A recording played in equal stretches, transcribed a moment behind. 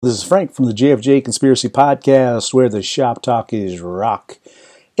This is Frank from the JFJ Conspiracy Podcast, where the shop talk is rock.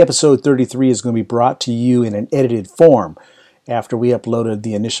 Episode 33 is going to be brought to you in an edited form. After we uploaded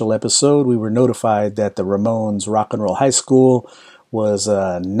the initial episode, we were notified that the Ramones Rock and Roll High School was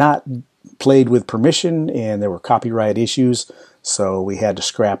not played with permission, and there were copyright issues, so we had to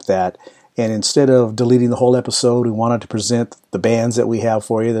scrap that. And instead of deleting the whole episode, we wanted to present the bands that we have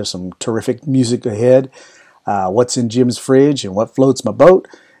for you. There's some terrific music ahead. What's in Jim's fridge and what floats my boat.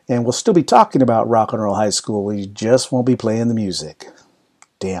 And we'll still be talking about Rock and Roll High School. We just won't be playing the music.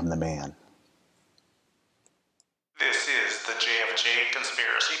 Damn the man. This is the JFJ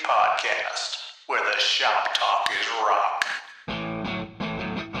Conspiracy Podcast, where the shop talk is rock.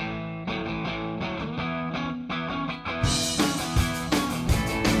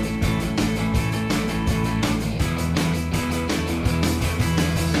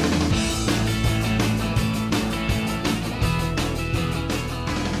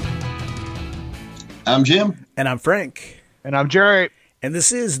 I'm Jim. And I'm Frank. And I'm Jerry. And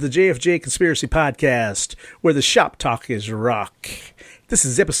this is the JFJ Conspiracy Podcast, where the shop talk is rock. This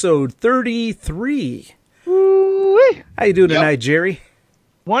is episode 33. Woo-wee. How you doing tonight, Jerry?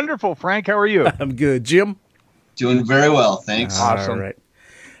 Wonderful, Frank. How are you? I'm good. Jim? Doing very well, thanks. Awesome. All right.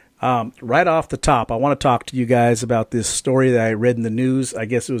 Right off the top, I want to talk to you guys about this story that I read in the news. I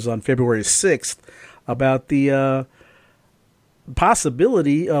guess it was on February 6th, about the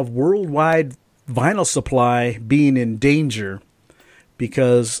possibility of worldwide vinyl supply being in danger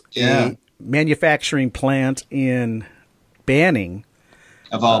because a manufacturing plant in Banning,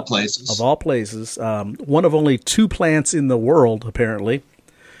 of all places, one of only two plants in the world, apparently,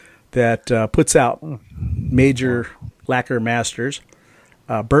 that puts out major lacquer masters,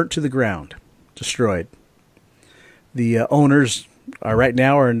 burnt to the ground, destroyed. The owners are right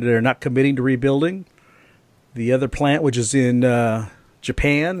now they're not committing to rebuilding. The other plant, which is in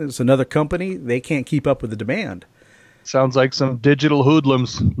Japan, is another company. They can't keep up with the demand. Sounds like some digital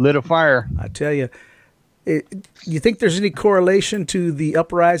hoodlums lit a fire. I tell you, you think there's any correlation to the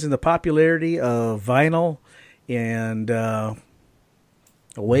uprise in the popularity of vinyl and a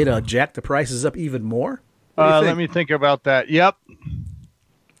way to jack the prices up even more? Let me think about that. Yep.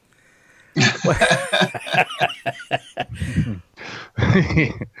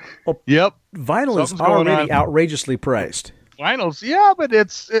 Yep. Vinyl is already outrageously priced. Vinyls, yeah, but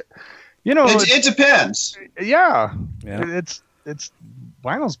it depends. Yeah. It's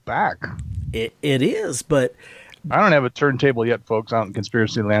vinyl's back. It is, but I don't have a turntable yet, folks, out in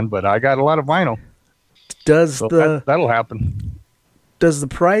Conspiracy Land, but I got a lot of vinyl. That'll happen. Does the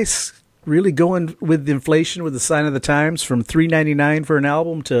price really go in with inflation, with the sign of the times, from $3.99 for an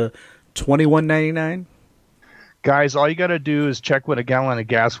album to $21.99? Guys, all you got to do is check what a gallon of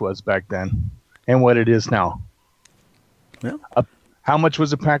gas was back then and what it is now. Well, how much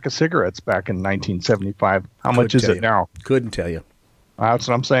was a pack of cigarettes back in 1975? How much is it now? Couldn't tell you. That's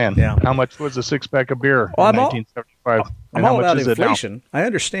what I'm saying. Yeah. How much was a six-pack of beer in 1975? I'm all about inflation. I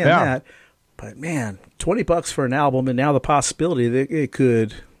understand that. But, man, $20 for an album, and now the possibility that it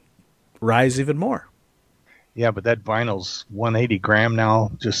could rise even more. Yeah, but that vinyl's 180 gram now,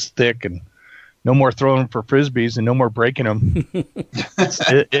 just thick, and no more throwing for Frisbees and no more breaking them.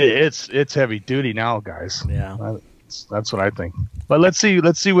 It's heavy duty now, guys. Yeah. That's what I think. But let's see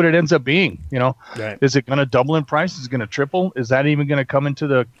what it ends up being. Right. Is it going to double in price? Is it going to triple? Is that even going to come into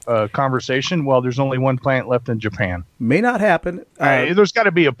the conversation? Well, there's only one plant left in Japan. May not happen. There's got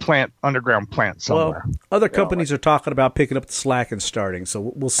to be a underground plant somewhere. Well, other companies are talking about picking up the slack and starting,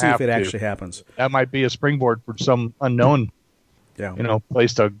 so we'll see if it actually happens. That might be a springboard for some unknown,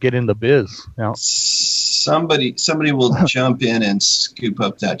 place to get in the biz. Somebody will jump in and scoop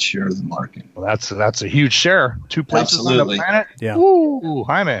up that share of the market. Well, that's a huge share. Two places on the planet. Yeah. Ooh,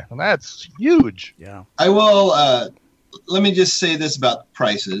 Jaime, that's huge. Yeah. I will. Let me just say this about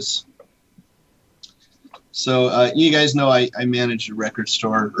prices. So you guys know I managed a record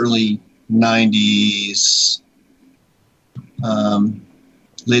store early '90s,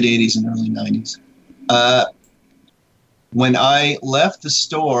 late '80s and early '90s. When I left the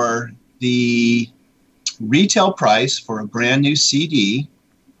store, the retail price for a brand new CD,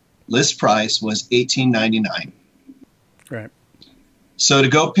 list price, was $18.99. Right. So to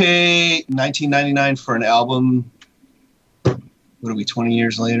go pay $19.99 for an album, what are we, 20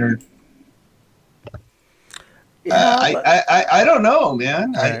 years later? Yeah, I don't know,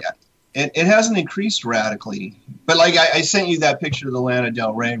 man. Right. It hasn't increased radically. But like I sent you that picture of the Lana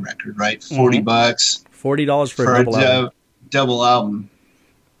Del Rey record, right? $40. $40 for a double album.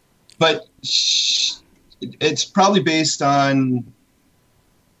 But it's probably based on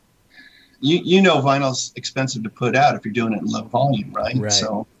you know vinyl's expensive to put out if you're doing it in low volume, right? Right.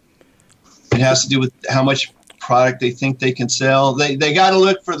 So it has to do with how much product they think they can sell. They got to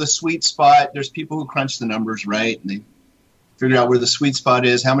look for the sweet spot. There's people who crunch the numbers, right? And they figure out where the sweet spot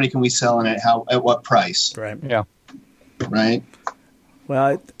is. How many can we sell in it? At what price? Right. Yeah. Right.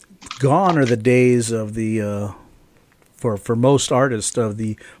 Well, gone are the days of the for most artists of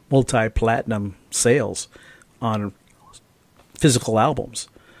the multi-platinum sales on physical albums.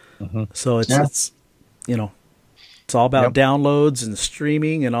 Mm-hmm. So it's you know, it's all about downloads and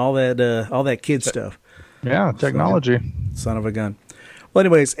streaming and all that kid stuff. Yeah, technology. Son of a gun. Well,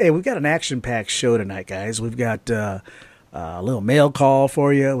 anyways, hey, we've got an action-packed show tonight, guys. We've got a little mail call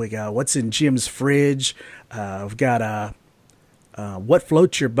for you. We got what's in Jim's fridge. We've got what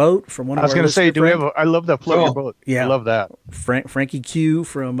floats your boat from one of our I was going to say, do we have? I love that float your boat. Yeah, I love that. Frankie Q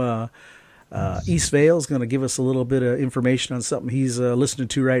from East Vale is going to give us a little bit of information on something he's listening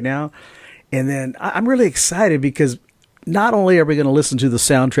to right now. And then I'm really excited because not only are we going to listen to the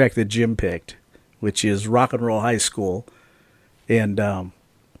soundtrack that Jim picked, which is Rock and Roll High School, and the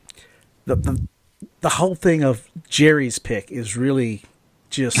whole thing of Jerry's pick is really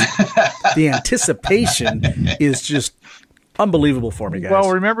just the anticipation is just unbelievable for me, guys.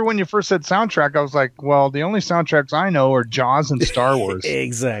 Well, remember when you first said soundtrack, I was like, well, the only soundtracks I know are Jaws and Star Wars.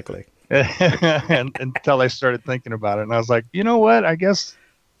 Exactly. And until I started thinking about it, and I was like, you know what? I guess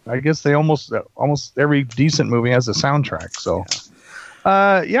they almost every decent movie has a soundtrack. So,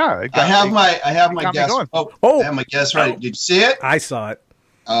 I have my guess. I have my guess right. Did you see it? I saw it.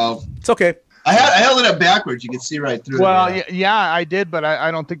 Oh, it's okay. I held it up backwards. You could see right through it. Well, yeah, I did, but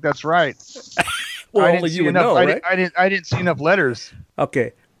I don't think that's right. Well, only you would know, right? I didn't see enough letters.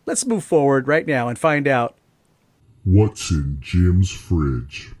 Okay, let's move forward right now and find out what's in Jim's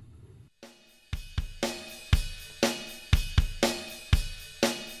fridge.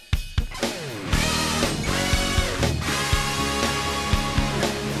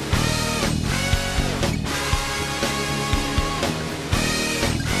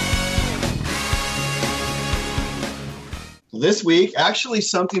 This week, actually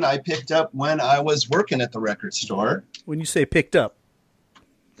something I picked up when I was working at the record store. When you say picked up?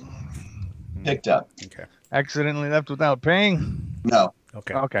 Picked up. Okay. Accidentally left without paying? No.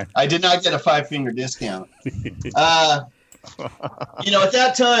 Okay. I did not get a 5-finger discount. At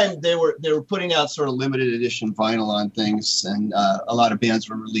that time they were putting out sort of limited edition vinyl on things, and a lot of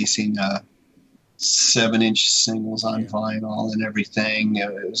bands were releasing 7-inch singles on vinyl and everything.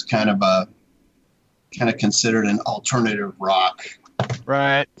 It was kind of considered an alternative rock,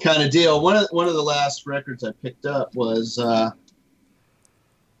 right? Kind of deal. One of the last records I picked up was I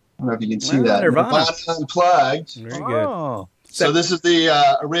don't know if you can see that Nirvana Unplugged. Very good. So this is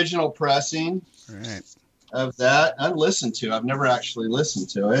the original pressing of that. Unlistened to. I've never actually listened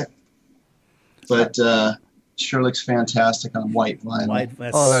to it, but sure looks fantastic on white vinyl.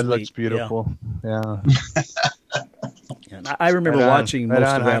 That looks beautiful. Yeah. I remember watching most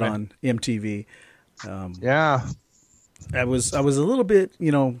of that on MTV. I was a little bit,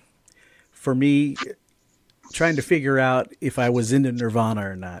 for me, trying to figure out if I was into Nirvana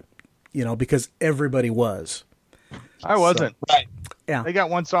or not, because everybody was. I wasn't. So, right. Yeah. They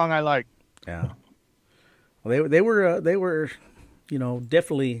got one song I like. Yeah. Well, they were,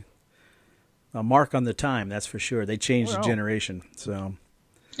 definitely a mark on the time. That's for sure. They changed the generation. So.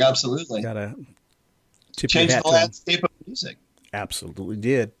 Absolutely. Gotta tip change your hat the landscape of music. Absolutely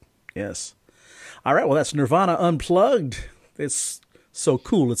did. Yes. All right, well, that's Nirvana Unplugged. It's so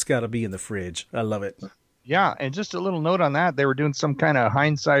cool, it's got to be in the fridge. I love it. Yeah, and just a little note on that, they were doing some kind of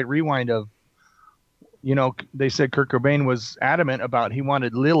hindsight rewind of, they said Kurt Cobain was adamant about he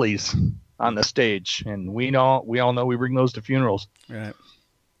wanted lilies on the stage, and we all know we bring those to funerals. Right.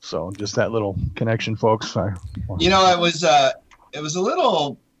 So just that little connection, folks. It was a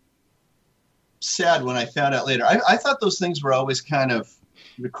little sad when I found out later. I thought those things were always kind of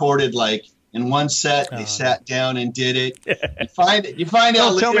recorded like in one set. They sat down and did it. You find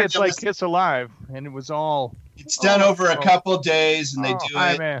out. Tell me it's like Kiss Alive, and it was all. It's done over a couple days, and they do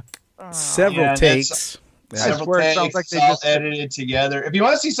it. Man. Several takes. Several takes. Sounds like they just edited together. If you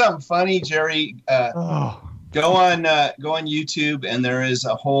want to see something funny, Jerry, go on YouTube, and there is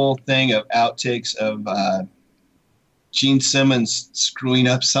a whole thing of outtakes of Gene Simmons screwing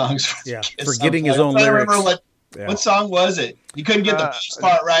up songs. Forgetting his own lyrics. I remember what song was it? You couldn't get the first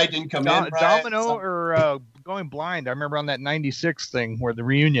part right, didn't come in right. Domino or Going Blind. I remember on that 96 thing where the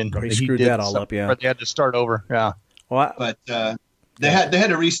reunion. He screwed that all up, where they had to start over. Yeah. Well, but they had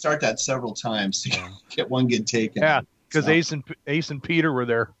to restart that several times to get one good take. Yeah, because Ace and Peter were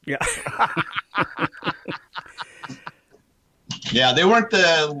there. Yeah. Yeah, they weren't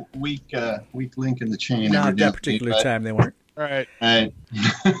the weak link in the chain. Not at that particular time, they weren't. Right. Right.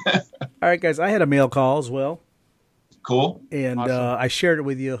 All right, guys, I had a mail call as well. Cool. And Awesome. I shared it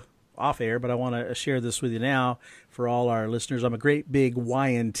with you off air, but I want to share this with you now for all our listeners. I'm a great big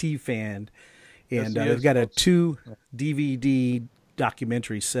YNT fan, and Yes, he they've is, got a folks. 2 DVD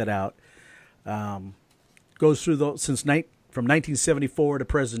documentary set out. Goes through from 1974 to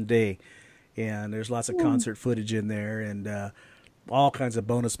present day, and there's lots of concert footage in there and all kinds of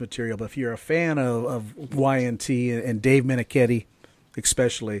bonus material. But if you're a fan of YNT and Dave Meniketti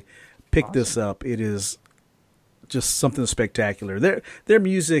especially, pick this up. It is just something spectacular. Their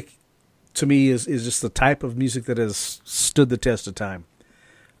music, to me, is just the type of music that has stood the test of time.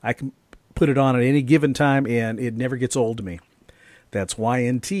 I can put it on at any given time, and it never gets old to me. That's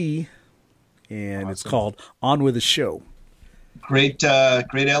YNT, and It's called On With The Show. Great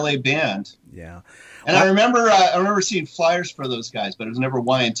LA band. Yeah. And I remember seeing flyers for those guys, but it was never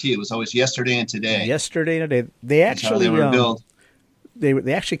YNT. It was always Yesterday and Today. Yesterday and Today. They That's how actually they were billed.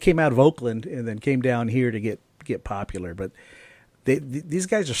 they actually came out of Oakland and then came down here to get popular. But these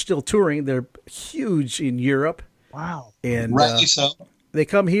guys are still touring. They're huge in Europe. Wow. And Rightly so. they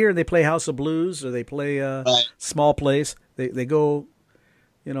come here and they play House of Blues or they play Right. small place. They go,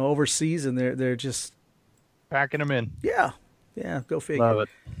 overseas and they're just Packing them in. yeah, go figure. Love it.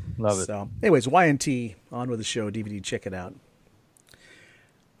 Love it. So, anyways, YNT, On With The Show DVD. Check it out.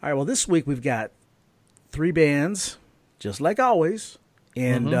 All right. Well, this week we've got 3 bands, just like always.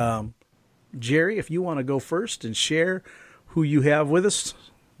 And Jerry, if you want to go first and share who you have with us,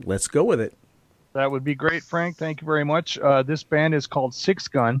 let's go with it. That would be great, Frank. Thank you very much. This band is called Six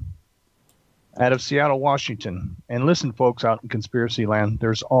Gun out of Seattle, Washington. And listen, folks, out in Conspiracy Land,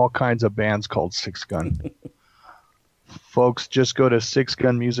 there's all kinds of bands called Six Gun. Folks, just go to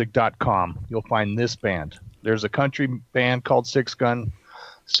sixgunmusic.com. You'll find this band. There's a country band called Six Gun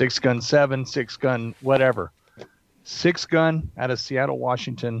 7, Six Gun, whatever. Six Gun out of Seattle,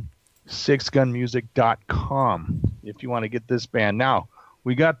 Washington, sixgunmusic.com if you want to get this band. Now,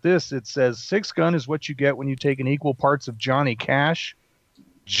 we got this. It says Six Gun is what you get when you take an equal parts of Johnny Cash,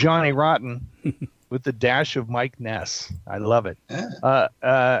 Johnny Rotten, with the dash of Mike Ness. I love it. Out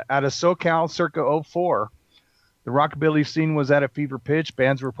of SoCal, circa 04, the rockabilly scene was at a fever pitch.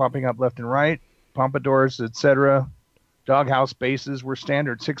 Bands were popping up left and right. Pompadours, etc. Doghouse basses were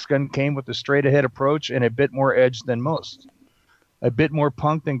standard. Six Gun came with a straight-ahead approach and a bit more edge than most. A bit more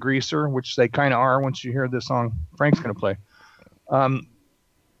punk than Greaser, which they kind of are once you hear this song Frank's going to play.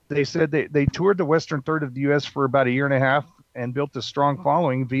 They said they toured the western third of the U.S. for about a year and a half and built a strong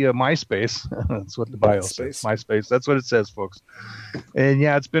following via MySpace. That's what the bio says. MySpace. That's what it says, folks. And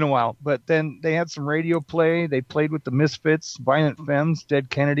yeah, it's been a while. But then they had some radio play. They played with the Misfits, Violent Femmes, Dead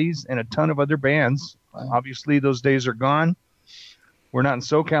Kennedys, and a ton of other bands. Wow. Obviously, those days are gone. We're not in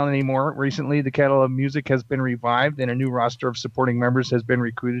SoCal anymore. Recently, the Cattle of Music has been revived, and a new roster of supporting members has been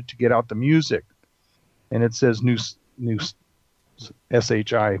recruited to get out the music. And it says new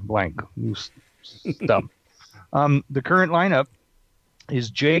SHI blank, new stuff. The current lineup is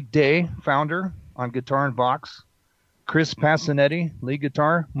Jake Day, founder, on guitar and Vox, Chris Passanetti, lead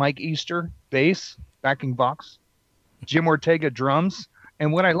guitar, Mike Easter, bass, backing Vox, Jim Ortega, drums.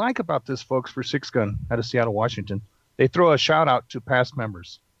 And what I like about this, folks, for Six Gun out of Seattle, Washington, they throw a shout out to past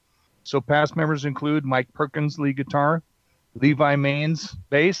members. So past members include Mike Perkins, lead guitar, Levi Maines,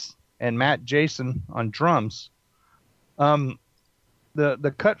 bass, and Matt Jason on drums.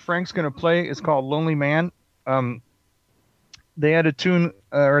 The cut Frank's going to play is called Lonely Man. They had a tune,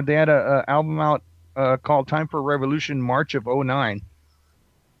 or they had a album out called Time for Revolution, March of 2009.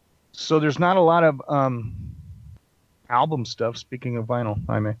 So there's not a lot of album stuff, speaking of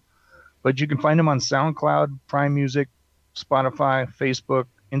vinyl, but you can find them on SoundCloud, Prime Music, Spotify, Facebook,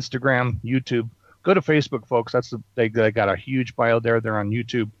 Instagram, YouTube. Go to Facebook, folks. They got a huge bio there. They're on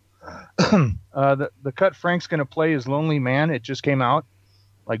YouTube. The cut Frank's going to play is Lonely Man. It just came out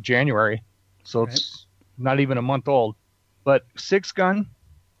like January, so it's not even a month old. But Six Gun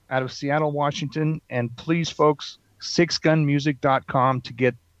out of Seattle, Washington, and please, folks, sixgunmusic.com to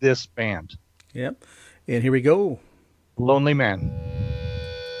get this band. Yep. And here we go. Lonely Man.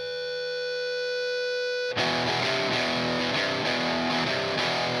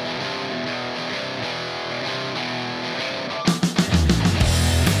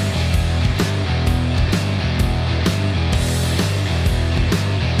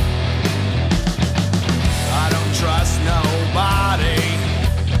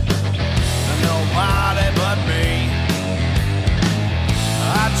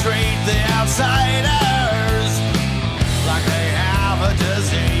 Outsiders like they have a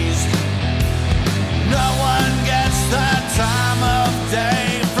disease. No one gets that time of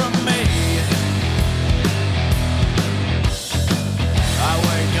day for me. I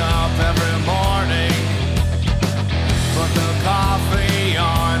wake up every morning, put the coffee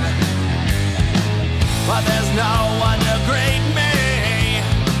on, but there's no one to greet me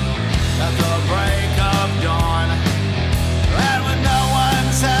at the break of dawn. And when no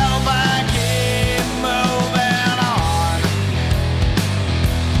one's held, I keep moving on.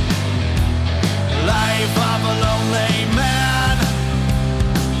 Life of a lonely man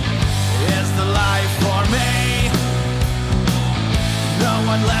is the life for me. No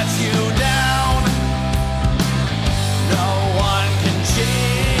one lets you down, no one can cheat.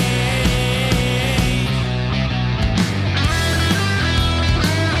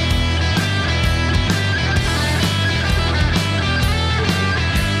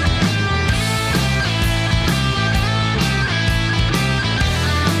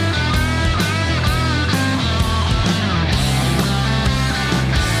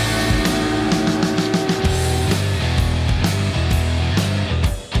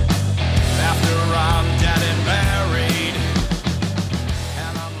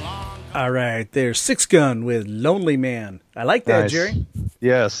 All right, there's Six Gun with Lonely Man. I like that, Nice. Jerry.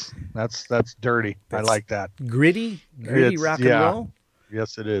 Yes, that's dirty. I like that. Gritty It's- rock and yeah. roll.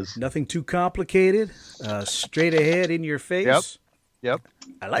 Yes, it is. Nothing too complicated. Straight ahead, in your face. Yep.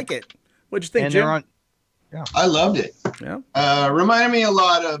 I like it. What'd you think, And Jim? they're on. I loved it. Yeah. Reminded me a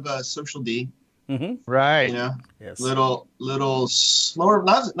lot of Social D. Right. You know, Yes. little slower,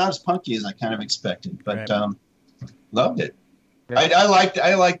 not as punky as I kind of expected, but Right. loved it. Yeah.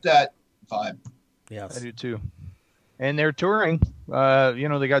 I liked that vibe. Yes. I do too. And they're touring.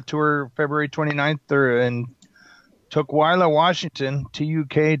 They got tour February 29th. They're in Tukwila, Washington,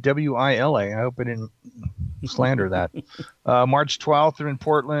 Tukwila. I hope I didn't slander that. March 12th, they're in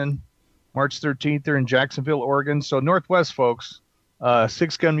Portland. March 13th, they're in Jacksonville, Oregon. So Northwest folks,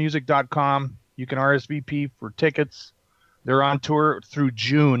 sixgunmusic.com. You can RSVP for tickets. They're on tour through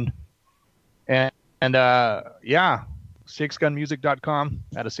June. And sixgunmusic.com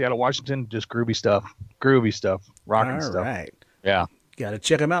out of Seattle, Washington. Just groovy stuff, rocking All stuff. right. Yeah. Got to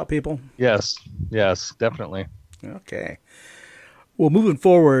check them out, people. Yes, definitely. Okay. Well, moving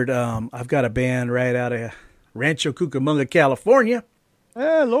forward, I've got a band right out of Rancho Cucamonga, California.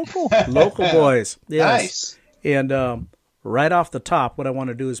 Local. Local boys. Yes. Nice. And right off the top, what I want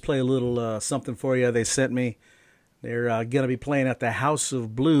to do is play a little something for you they sent me. They're going to be playing at the House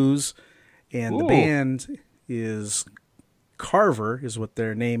of Blues, and the Ooh. band is Carver, is what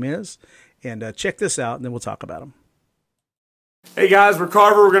their name is. And check this out, and then we'll talk about them. Hey guys, we're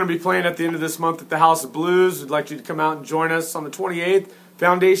Carver. We're going to be playing at the end of this month at the House of Blues. We'd like you to come out and join us on the 28th,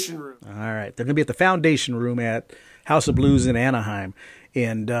 Foundation Room. All right. They're going to be at the Foundation Room at House of Blues in Anaheim.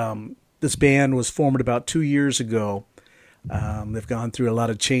 And this band was formed about 2 years ago. They've gone through a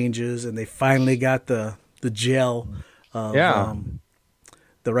lot of changes, and they finally got the gel of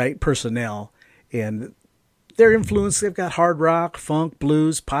the right personnel. And their influence, they've got hard rock, funk,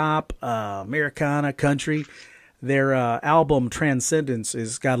 blues, pop, Americana, country. Their album Transcendence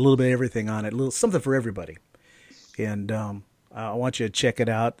has got a little bit of everything on it, something for everybody. And I want you to check it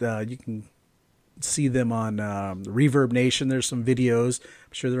out. You can see them on Reverb Nation. There's some videos.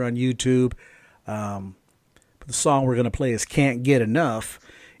 I'm sure they're on YouTube. But the song we're going to play is Can't Get Enough.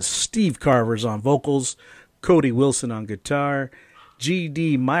 Steve Carver's on vocals, Cody Wilson on guitar,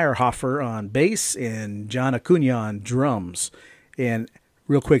 G.D. Meyerhofer on bass, and John Acuna on drums. And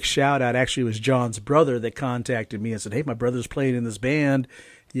real quick shout out, actually it was John's brother that contacted me and said, hey, my brother's playing in this band.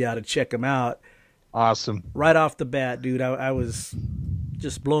 You ought to check him out. Awesome. Right off the bat, dude, I was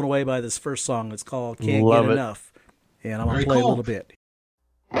just blown away by this first song. It's called Can't Love Get it. Enough. And I'm going Very to play a cool. little bit.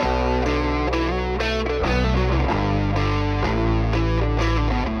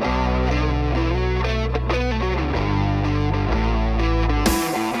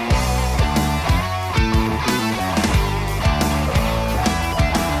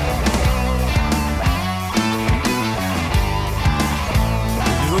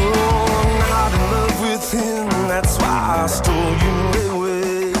 That's why I stole you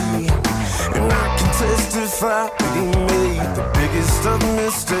away. And I can testify that he made the biggest of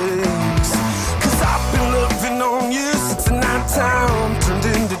mistakes. 'Cause I've been loving on you since the night time turned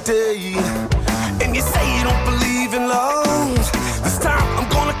into day. And you say you don't believe in love. This time I'm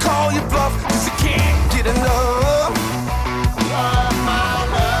gonna call you bluff, 'cause you can't get enough. Love my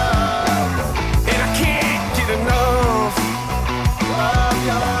love. And I can't get enough. Love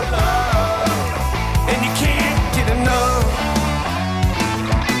your love. And you can't get enough.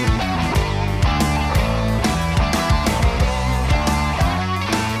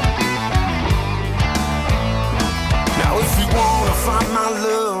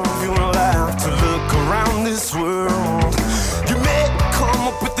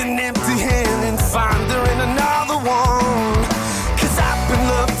 an empty hand and find her in another one. 'Cause I've been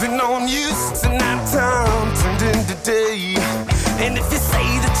loving on you since the night time turned into day. And if you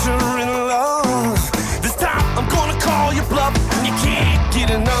say that you're in love, this time I'm gonna call your bluff, and you can't get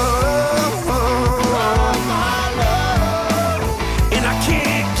enough of my love. And I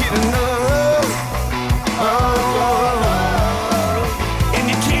can't get enough of your love. And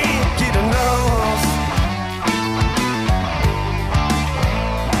you can't get enough.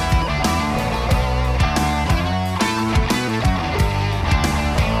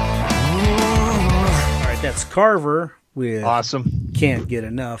 All right, that's Carver with Awesome. Can't Get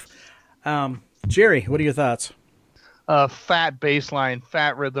Enough. Jerry, what are your thoughts? Fat bass line,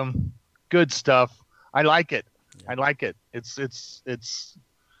 fat rhythm, good stuff. I like it. I like it. It's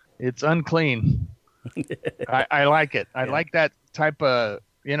unclean. I like it. I like that type of,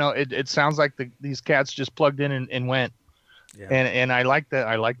 it sounds like these cats just plugged in and went. Yeah. And I like that.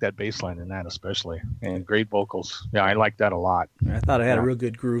 I like that bass line in that especially, and great vocals. Yeah, I like that a lot. I thought it had a real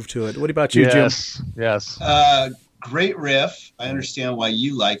good groove to it. What about you, Jim? Yes. Great riff. I understand why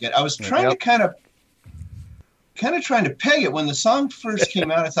you like it. I was trying to kind of trying to peg it when the song first came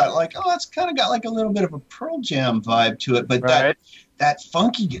out. I thought like, oh, it's kind of got like a little bit of a Pearl Jam vibe to it, but that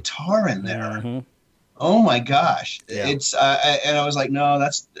funky guitar in there. Mm-hmm. Oh my gosh. Yeah. It's and I was like, no,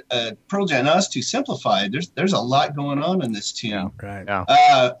 that's Pearl Jam. No, it's too simplified. There's a lot going on in this tune. Yeah. Right.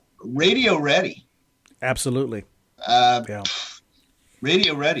 Yeah. Radio Ready. Absolutely. Yeah.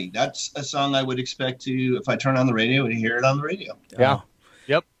 Radio Ready. That's a song I would expect to, if I turn on the radio, to hear it on the radio. Yeah.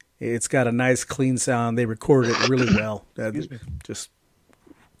 Yep. It's got a nice, clean sound. They recorded it really well. Just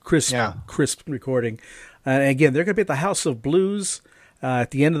crisp recording. And again, they're going to be at the House of Blues at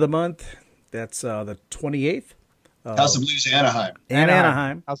the end of the month. That's the 28th. House of Blues, Anaheim.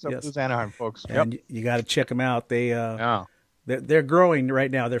 Anaheim. House of Blues, Anaheim, folks. And you got to check them out. They're growing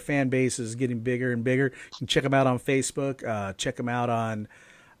right now. Their fan base is getting bigger and bigger. You can check them out on Facebook. Check them out on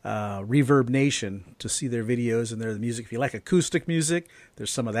Reverb Nation to see their videos and their music. If you like acoustic music,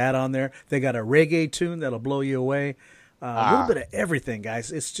 there's some of that on there. They got a reggae tune that'll blow you away. A little bit of everything,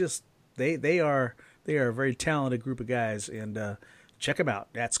 guys. It's just they are a very talented group of guys, and check them out.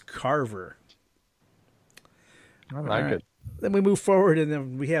 That's Carver. I like it. Then we move forward, and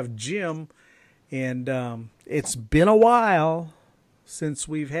then we have Jim. And it's been a while since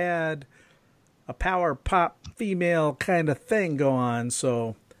we've had a power pop female kind of thing go on.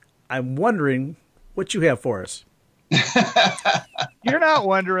 So I'm wondering what you have for us. You're not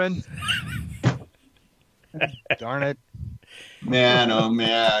wondering. Darn it. Man, oh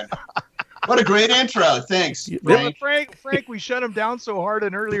man. What a great intro. Thanks, Well, Frank. Frank, we shut him down so hard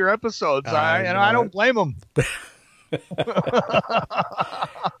in earlier episodes. I I don't blame him.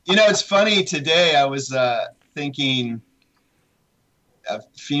 It's funny. Today I was thinking a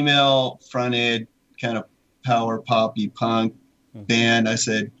female fronted kind of power poppy punk band. I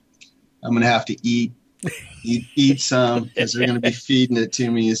said, I'm going to have to eat some because they're going to be feeding it to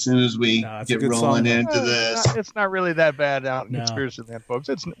me as soon as we get rolling into this. It's not really that bad out in Conspiracy Land, folks.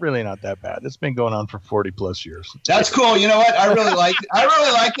 It's really not that bad. It's been going on for 40 plus years. That's cool. You know what? I really like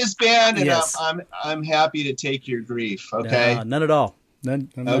this band, and yes. I'm happy to take your grief. Okay. None at all. None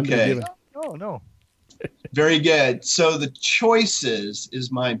okay. No. Very good. So the Choices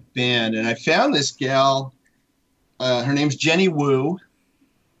is my band, and I found this gal. Her name's Jenny Wu.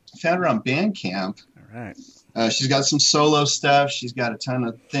 I found her on Bandcamp. Right. She's got some solo stuff. She's got a ton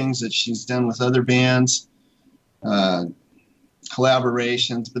of things that she's done with other bands,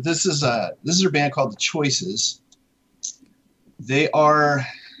 collaborations. But this is her band called The Choices. They are,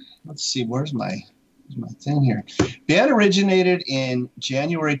 let's see, where's my thing here? Band originated in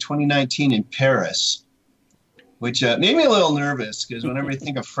January 2019 in Paris, which made me a little nervous because whenever you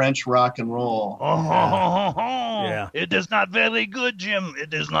think of French rock and roll, yeah, it is not very good, Jim.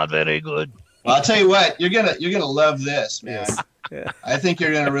 It is not very good. Well, I'll tell you what, you're gonna love this, man. Yeah. I think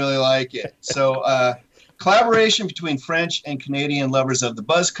you're gonna really like it. So, collaboration between French and Canadian lovers of the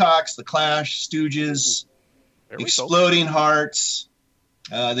Buzzcocks, the Clash, Stooges, Exploding Hearts.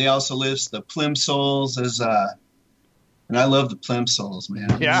 They also list the Plimsouls as, and I love the Plimsouls,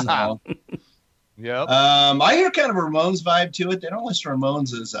 man. Yeah. So, yep. I hear kind of a Ramones vibe to it. They don't list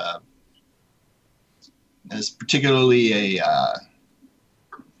Ramones as particularly a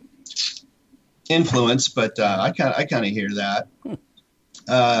influence, but I kind of hear that.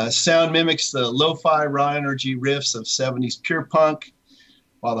 Sound mimics the lo-fi raw energy riffs of 70s pure punk,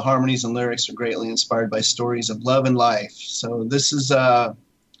 while the harmonies and lyrics are greatly inspired by stories of love and life. So this is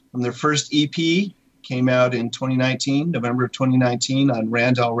from their first EP, came out in 2019, November of 2019 on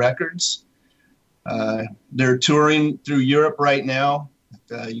Randall Records. They're touring through Europe right now.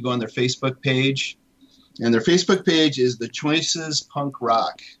 You go on their Facebook page, and their Facebook page is The Choices Punk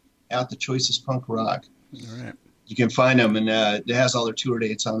Rock, at The Choices Punk Rock. All right. You can find them, and it has all their tour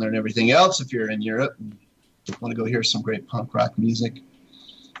dates on there and everything else if you're in Europe and want to go hear some great punk rock music.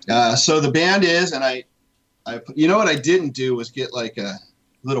 So the band is, and I you know what I didn't do was get like a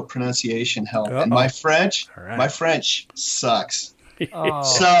little pronunciation help. Uh-oh. And my French sucks.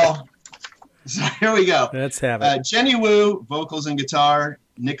 So here we go. Let's have it. Jenny Wu, vocals and guitar.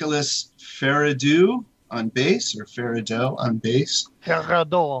 Nicholas Ferradeau on bass, or Ferradeau on bass.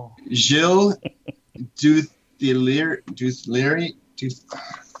 Ferrado. Gilles Duthelier.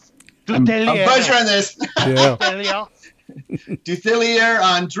 I'm butchering this. Yeah. Duthelier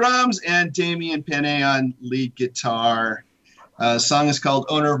on drums and Damien Penet on lead guitar. Song is called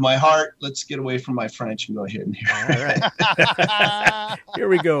Owner of My Heart. Let's get away from my French and go ahead and hear it. All right. Here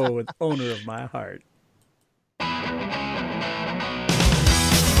we go with Owner of My Heart.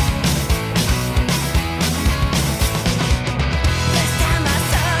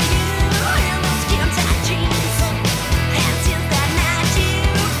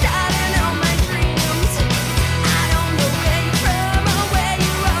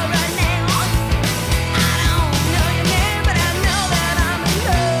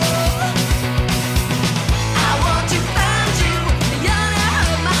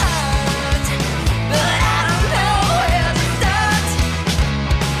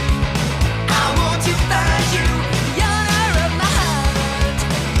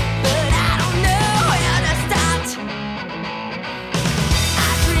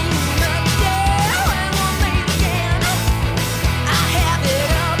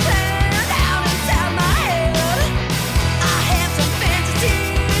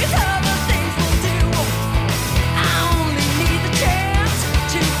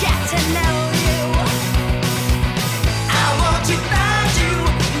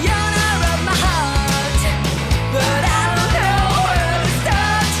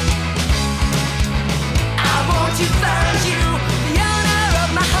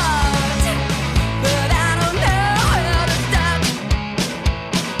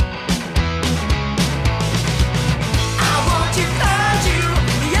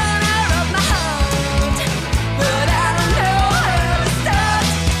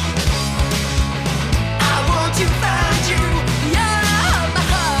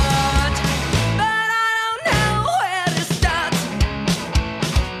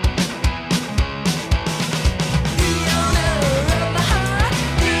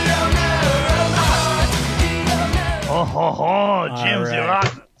 Jim,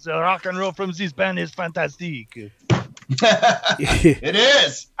 the rock and roll from this band is fantastic. It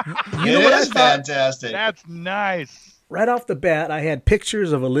is. It is fantastic. That's nice. Right off the bat, I had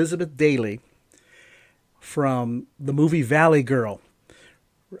pictures of Elizabeth Daly from the movie Valley Girl.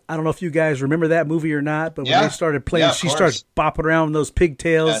 I don't know if you guys remember that movie or not, but when they started playing, she starts bopping around with those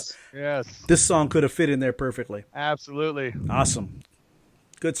pigtails. Yes. This song could have fit in there perfectly. Absolutely. Awesome.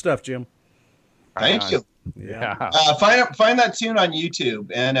 Good stuff, Jim. Thank you. Yeah. Find that tune on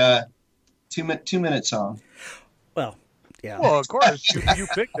YouTube, and 2 minute song. Well, yeah. Well, of course. You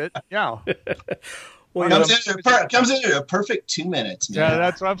picked it. Yeah. Well, comes in at a perfect 2 minutes. Man. Yeah,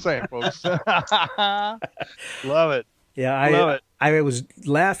 that's what I'm saying, folks. Love it. Yeah, Love it. I was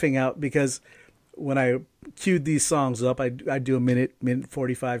laughing out because when I queued these songs up, I do a minute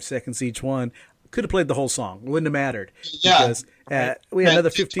 45 seconds each one. Could have played the whole song. It wouldn't have mattered. Yeah. Because we had another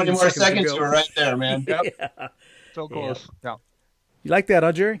 15 20 more seconds to you go. were right there, man. Yep. Yeah. So close. Yeah. You like that,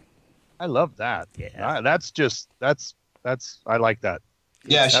 huh, Jerry? I love that. Yeah. That's I like that.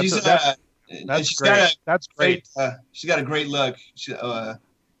 Yeah, she's great. That's great. She's got a great look. She, kind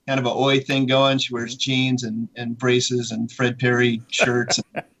of a oi thing going. She wears jeans and braces and Fred Perry shirts.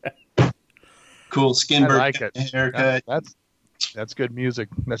 And cool Skinberg I like it. haircut. That's good music.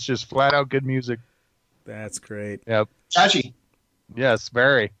 That's just flat out good music. That's great. Yep. Catchy. Yes,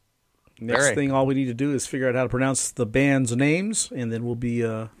 very. Next thing, all we need to do is figure out how to pronounce the band's names, and then we'll be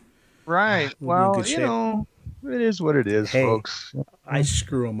right. we'll be in Well, good shape. It is what it is, Hey, folks. I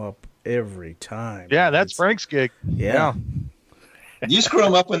screw them up every time. Yeah, that's Frank's gig. Yeah. You screw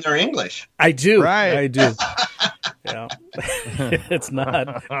them up when they're English. I do. Right. I do. Yeah. It's not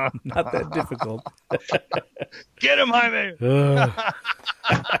that difficult. Get him, Jaime.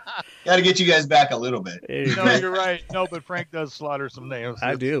 Got to get you guys back a little bit. No, you're right. No, but Frank does slaughter some names.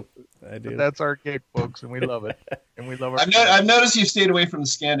 I do. But that's our gig, folks, and we love it. And we love our I've noticed you've stayed away from the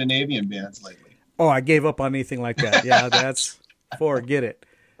Scandinavian bands lately. Oh, I gave up on anything like that. Yeah, that's forget it.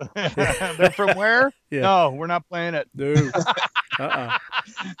 They're from where? Yeah. No, we're not playing it. Dude.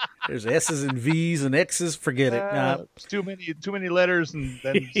 There's S's and V's and X's. Forget it. Nah. It's too many letters, and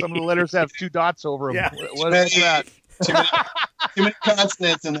then some of the letters have 2 dots over them. Yeah. What is that? Too many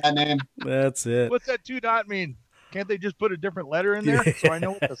consonants in that name. That's it. What's that 2 dot mean? Can't they just put a different letter in there so I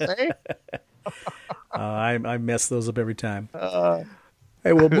know what to say? I mess those up every time.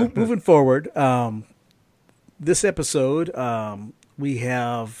 Hey, well, moving forward, this episode, we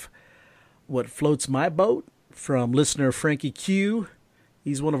have What Floats My Boat from listener Frankie Q.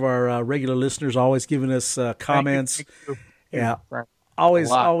 He's one of our regular listeners, always giving us comments. Thank you. Yeah, Frank. always.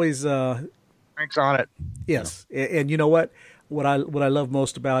 Frank's on it. Yes, and you know what? What I love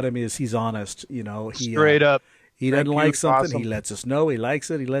most about him is he's honest. He Straight up. He doesn't like something. Awesome. He lets us know. He likes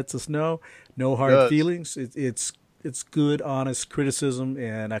it. He lets us know. No hard feelings. It's good, honest criticism,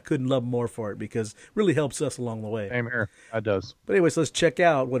 and I couldn't love him more for it because it really helps us along the way. Same here. It does. But anyways, let's check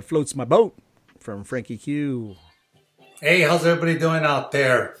out What Floats My Boat from Frankie Q. Hey, how's everybody doing out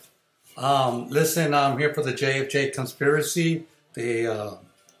there? Listen, I'm here for the JFJ Conspiracy. I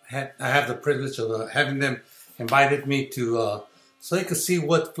have the privilege of having them invited me to so they could see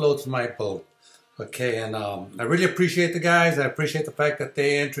what floats my boat. Okay, and I really appreciate the guys. I appreciate the fact that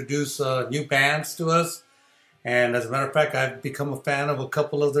they introduce new bands to us. And as a matter of fact, I've become a fan of a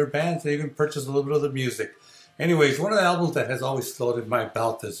couple of their bands. I even purchased a little bit of their music. Anyways, one of the albums that has always floated my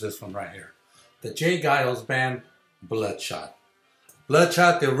belt is this one right here. The Jay Giles Band, Bloodshot.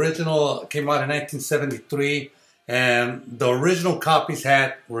 Bloodshot, the original, came out in 1973. And the original copies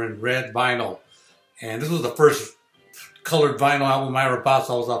were in red vinyl. And this was the first colored vinyl album I ever bought,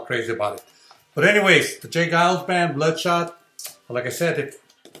 so I was all crazy about it. But anyways, the Jay Giles Band, Bloodshot, like I said,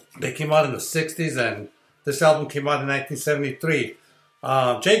 they came out in the 60s, and this album came out in 1973.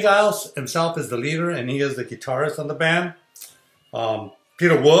 Jay Giles himself is the leader, and he is the guitarist on the band.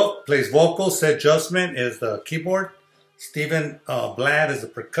 Peter Wolf plays vocals. Sid Justman is the keyboard. Stephen Blatt is the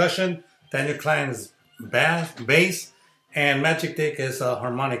percussion. Daniel Klein is bass. And Magic Dick is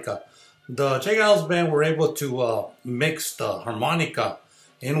harmonica. The Jay Giles Band were able to mix the harmonica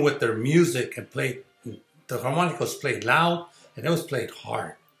in with their music and play. The harmonica was played loud and it was played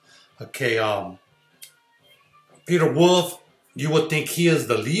hard. Okay, Peter Wolf, you would think he is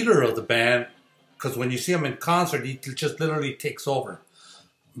the leader of the band because when you see him in concert, he just literally takes over.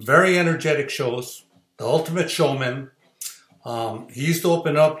 Very energetic shows, the ultimate showman. He used to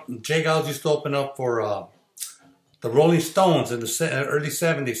open up, Jay Giles used to open up for the Rolling Stones in the early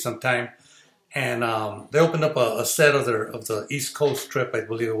 70s sometime. And they opened up a set of the East Coast trip, I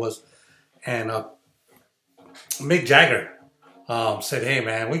believe it was. And Mick Jagger said, "Hey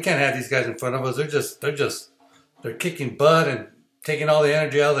man, we can't have these guys in front of us. They're kicking butt and taking all the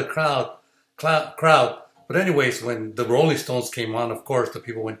energy out of the crowd." But anyways, when the Rolling Stones came on, of course, the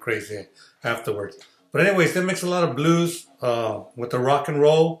people went crazy afterwards. But anyways, they mix a lot of blues with the rock and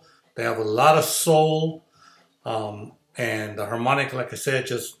roll. They have a lot of soul. And the harmonic, like I said,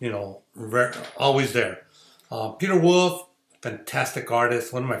 just, always there. Peter Wolf, fantastic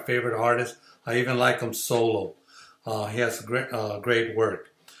artist, one of my favorite artists. I even like him solo. He has great work.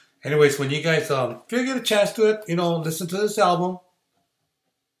 Anyways, when you guys, if you get a chance to it, listen to this album.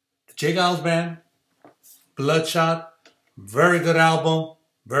 The Jay Giles Band, Bloodshot, very good album,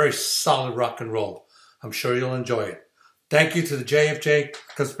 very solid rock and roll. I'm sure you'll enjoy it. Thank you to the JFJ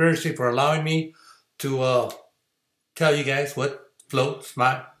Conspiracy for allowing me to tell you guys what floats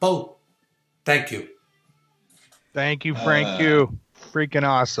my boat. Thank you. Thank you, Frank. You freaking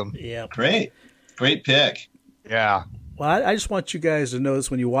awesome. Yeah. Great pick. Yeah. Well, I just want you guys to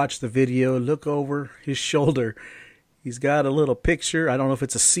notice when you watch the video, look over his shoulder. He's got a little picture. I don't know if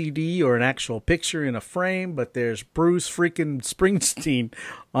it's a CD or an actual picture in a frame, but there's Bruce freaking Springsteen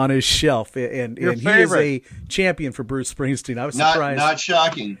on his shelf. And he is a champion for Bruce Springsteen. I was surprised. Not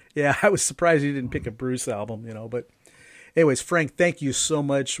shocking. Yeah, I was surprised he didn't pick a Bruce album, But anyways, Frank, thank you so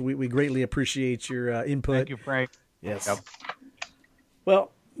much. We greatly appreciate your input. Thank you, Frank. Yes. Yep.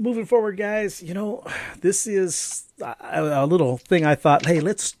 Well, moving forward, guys, this is a little thing I thought, hey,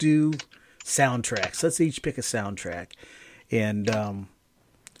 let's do soundtracks. Let's each pick a soundtrack. And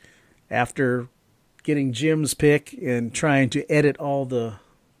after getting Jim's pick and trying to edit all the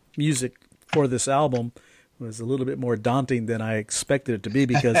music for this album was a little bit more daunting than I expected it to be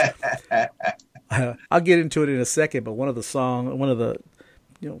because I'll get into it in a second, but one of the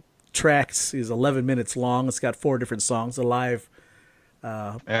tracks is 11 minutes long. It's got 4 different songs, a live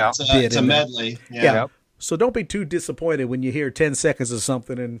it's a medley. Yeah. Yep. So don't be too disappointed when you hear 10 seconds of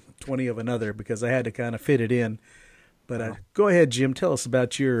something and 20 of another, because I had to kind of fit it in. But go ahead, Jim. Tell us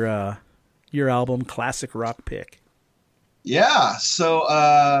about your album, Classic Rock Pick. Yeah.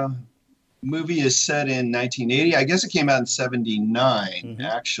 So movie is set in 1980. I guess it came out in 79,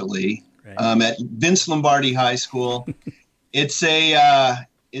 actually, Right. at Vince Lombardi High School. It's a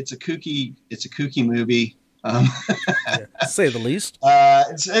kooky movie. Yeah, to say the least.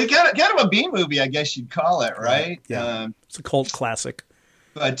 It's kind of a B movie, I guess you'd call it, right? Yeah. It's a cult classic.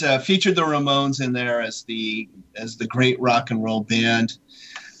 But featured the Ramones in there as the great rock and roll band.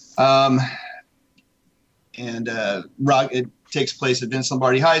 It takes place at Vince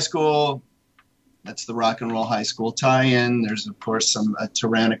Lombardi High School. That's the rock and roll high school tie-in. There's, of course, some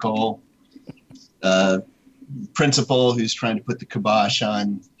tyrannical principal who's trying to put the kibosh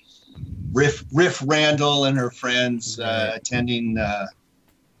on Riff Randall and her friends attending a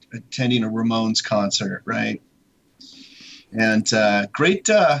Ramones concert, right? And great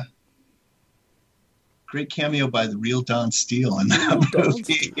cameo by the real Don Steele in that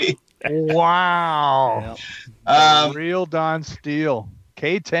movie. Wow. Yep. Real Don Steele.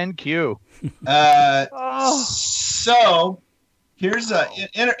 K10Q. So here's an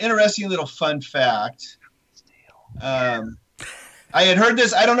interesting little fun fact. I had heard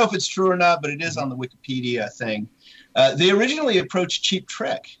this. I don't know if it's true or not, but it is on the Wikipedia thing. They originally approached Cheap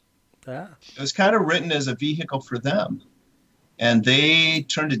Trick. Ah. It was kind of written as a vehicle for them, and they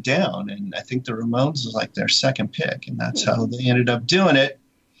turned it down. And I think the Ramones was like their second pick, and that's how they ended up doing it.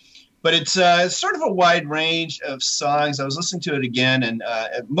 But it's sort of a wide range of songs. I was listening to it again, and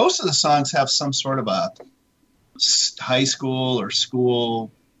most of the songs have some sort of a high school or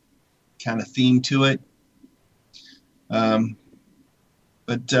school kind of theme to it.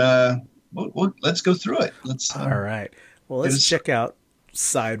 But let's go through it. All right. Well, let's check out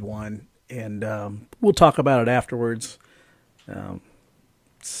side one, and we'll talk about it afterwards.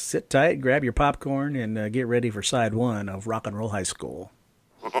 Sit tight, grab your popcorn, and get ready for side one of Rock and Roll High School.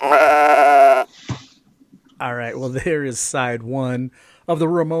 All right, well, there is side one of the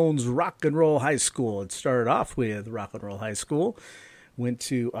Ramones Rock and Roll High School. It started off with Rock and Roll High School, went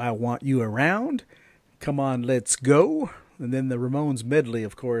to I Want You Around, Come On, Let's Go, and then the Ramones medley,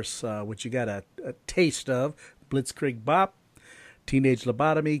 of course, which you got a taste of, Blitzkrieg Bop, Teenage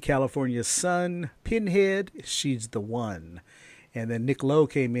Lobotomy, California Sun, Pinhead, She's the One. And then Nick Lowe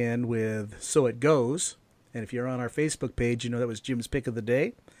came in with So It Goes. And if you're on our Facebook page, you know that was Jim's pick of the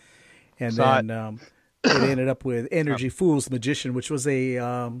day. And then it ended up with Energy Fool's Magician, which was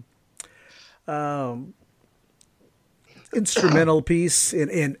a instrumental piece.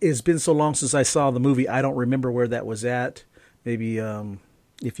 And it's been so long since I saw the movie, I don't remember where that was at. Maybe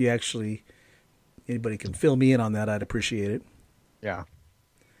if you actually, anybody can fill me in on that, I'd appreciate it. Yeah.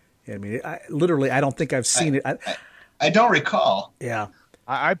 I mean, I don't think I've seen it. I don't recall. Yeah.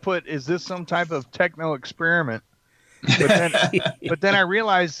 I put, is this some type of techno experiment? But then I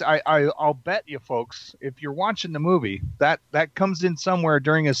realized I'll bet you folks, if you're watching the movie, that comes in somewhere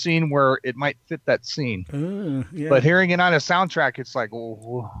during a scene where it might fit that scene. Yeah. But hearing it on a soundtrack, it's like,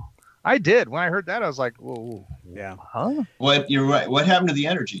 oh, I did. When I heard that, I was like, whoa. Yeah. Huh? You're right. What happened to the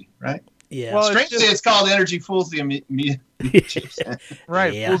energy, right? Yeah. Well, strangely, it's called Energy Fools the Magician.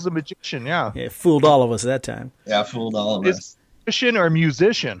 Right. Yeah. Fools the Magician. Yeah. It fooled all of us that time. Yeah, fooled all of It's us. magician or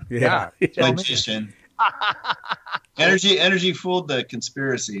musician? Yeah. Tell me. Magician. Energy fooled the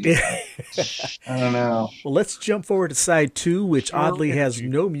conspiracy. I don't know. Well, let's jump forward to side two, which oddly has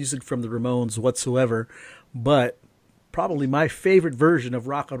no music from the Ramones whatsoever, but probably my favorite version of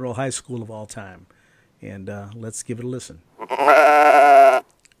Rock and Roll High School of all time. And let's give it a listen.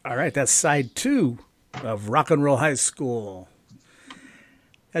 All right, that's side two of Rock and Roll High School.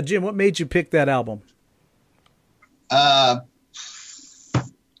 Now, Jim, what made you pick that album?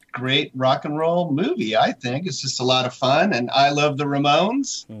 Great rock and roll movie, I think. It's just a lot of fun, and I love the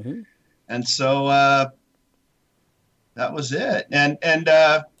Ramones. Mm-hmm. And so that was it. And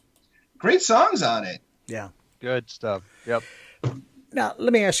great songs on it. Yeah. Good stuff. Yep. Now,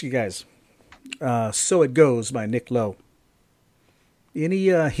 let me ask you guys. So It Goes by Nick Lowe. Any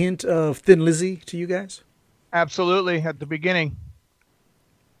hint of Thin Lizzy to you guys? Absolutely. At the beginning.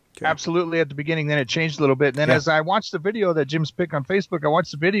 Okay. Absolutely at the beginning. Then it changed a little bit. And then as I watched the video that Jim's picked on Facebook, I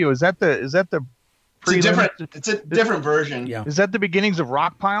watched the video. Is that the It's a different version. Yeah. Is that the beginnings of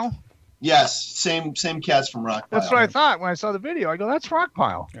Rockpile? Yes, same cats from Rockpile. That's what I thought when I saw the video. I go, that's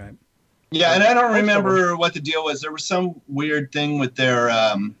Rockpile. Right. Yeah, and I don't remember what the deal was. There was some weird thing with their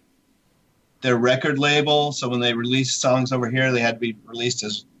record label. So when they released songs over here, they had to be released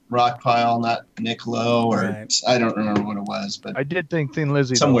as Rockpile, not Nick Lowe, or Right. I don't remember what it was, but I did think Thin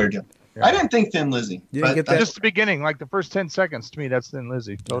Lizzy. some though. weird deal. Yeah. I didn't think Thin Lizzy. You didn't get that? Just the beginning, like the first 10 seconds to me, that's Thin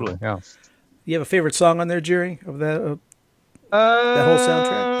Lizzy. Totally. Yeah. You have a favorite song on there, Jerry, of that whole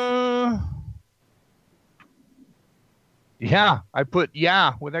soundtrack? Yeah, I put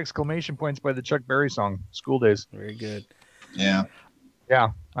 "yeah" with exclamation points by the Chuck Berry song "School Days." Very good. Yeah. Yeah,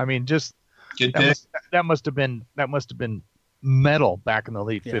 I mean, just Good pick. that must have been metal back in the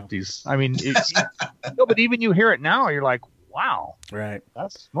late Yeah. 50s. I mean, no, but even you hear it now, you're like, wow, Right.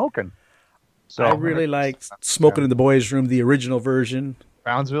 that's smoking. So I really like Smoking in the Boys' Room, the original version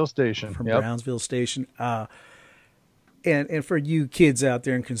Brownsville Station from Yep. Brownsville Station. And for you kids out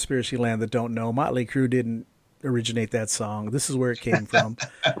there in Conspiracy Land that don't know, Motley Crue didn't originate that song. This is where it came from.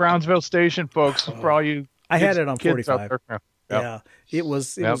 Brownsville Station, folks. For all you, I had it on kids out 45. there. Yep. Yeah, it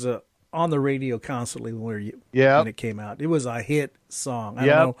was on the radio constantly when it came out. It was a hit song. I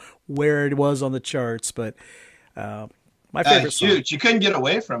don't know where it was on the charts, but my favorite song. Huge. You couldn't get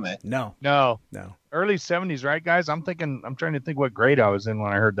away from it. No. Early 70s, right, guys? I'm trying to think what grade I was in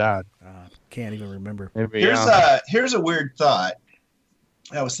when I heard that. Can't even remember. Maybe, Here's a weird thought.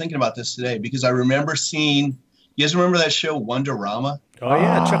 I was thinking about this today because I remember seeing. You guys remember that show Wonderama? Oh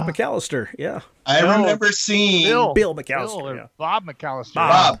yeah, Chuck McAllister. Yeah, I remember seeing Bill McAllister. Yeah. Bob McAllister.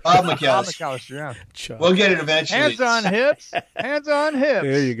 Bob Bob McAllister. McAllister, yeah. Chuck. We'll get it eventually. Hands on hips. Hands on hips.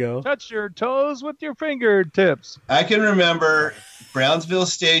 There you go. Touch your toes with your fingertips. I can remember Brownsville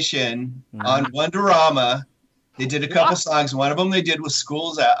Station on Wonderama. They did a couple songs. One of them they did was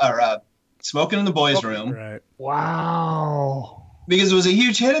Smoking in the Boys' Room. Right. Wow. Because it was a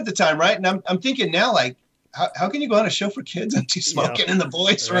huge hit at the time, right? And I'm thinking now, like, how can you go on a show for kids and do Smoking in the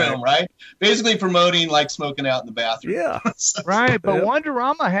Boys' Room, right? Basically promoting, like, smoking out in the bathroom. Yeah. Right, but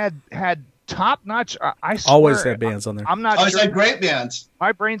Wonderama had top-notch. I swear, Always had bands on there. I'm not Always sure. had great bands.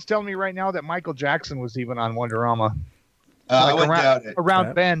 My brain's telling me right now that Michael Jackson was even on Wonderama. I wouldn't doubt it.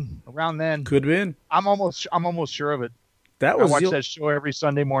 Around then. Could have been. I'm almost sure of it. That I was watch that show every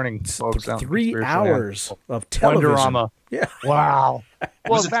Sunday morning, folks. 3 hours of television. Wonderama. Yeah. Wow. Well,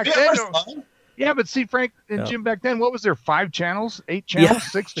 Was it back 3 then, hours long? yeah, but see, Frank and Jim, back then, what was there? 5 channels, 8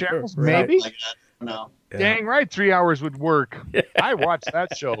 channels, 6 channels, Right. maybe? Like that. No. Yeah. Dang right, 3 hours would work. I watched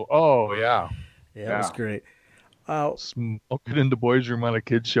that show. Oh yeah, Yeah, it was great. Smoking in the boys' room on a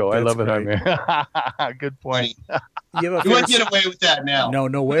kids show. I That's love it. I mean, good point. You have a You wouldn't favorite, get away with that now.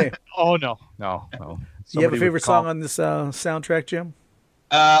 no way. Oh no. You have a favorite song on this soundtrack, Jim?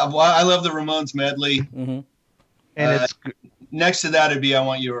 Well, I love the Ramones medley. Mm-hmm. And it's Next to that would be I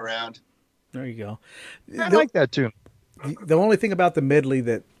Want You Around. There you go. I like that tune. The only thing about the medley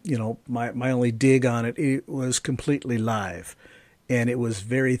that, my only dig on it, it was completely live. And it was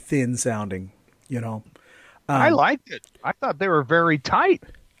very thin sounding, I liked it. I thought they were very tight.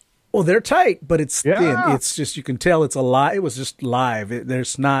 Well, they're tight, but it's thin. Yeah. It's just, you can tell it's a live. It was just live.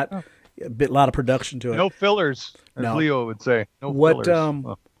 There's not a lot of production to it. No fillers, as No. Leo would say. No What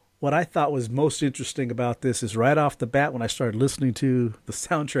fillers. what I thought was most interesting about this is right off the bat when I started listening to the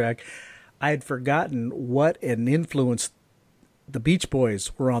soundtrack, I had forgotten what an influence the Beach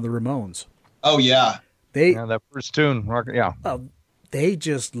Boys were on the Ramones. Oh, yeah. That first tune. They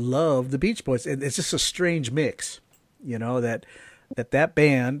just love the Beach Boys, and it's just a strange mix, that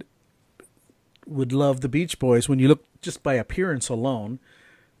band would love the Beach Boys. When you look just by appearance alone,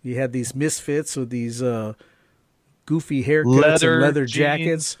 you had these misfits with these goofy haircuts and leather jeans,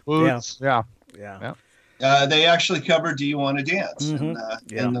 jackets, boots. Yeah. They actually covered Do You Want to Dance in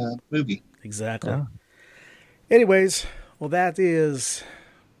the movie. Exactly. Yeah. Anyways, well, that is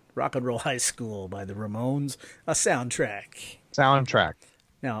Rock and Roll High School by the Ramones, a soundtrack.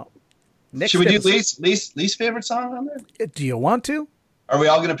 Now, next Should we do episode- least favorite song on there? Do you want to? Are we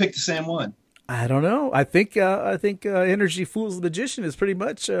all going to pick the same one? I don't know. I think Energy Fools the Magician is pretty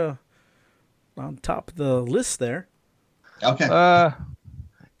much on top of the list there. Okay. Yeah,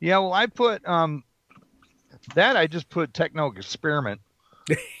 well, I put that. I just put Techno Experiment.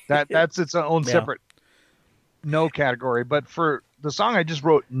 That's its own separate no category. But for the song I just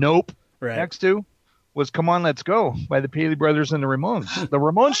wrote Nope next to was Come On Let's Go by the Paley Brothers and the Ramones. The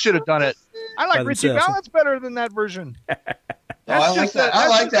Ramones should have done it. I like Richie Valens better than that version. I like that. I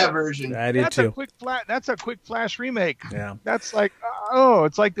like that version. I did too. That's a quick flash remake. Yeah. That's like,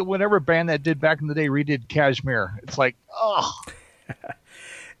 it's like the whatever band that did back in the day redid Kashmir. It's like,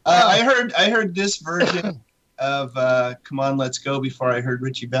 I heard this version of Come On Let's Go before I heard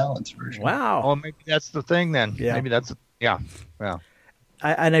Richie Valens' version. Wow. Oh, maybe that's the thing then. Yeah. Maybe that's yeah.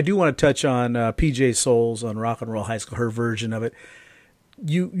 I do want to touch on PJ Souls on Rock and Roll High School, her version of it.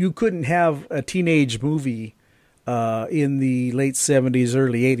 You couldn't have a teenage movie in the late 70s,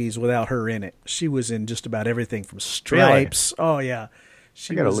 early 80s without her in it. She was in just about everything from Stripes. Really? Oh, yeah.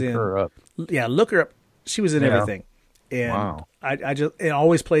 I gotta look her up. Yeah, look her up. She was in everything. And wow. it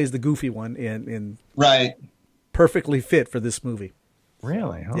always plays the goofy one in right. Perfectly fit for this movie.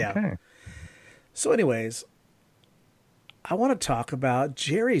 Really? Okay. Yeah. So anyways, I want to talk about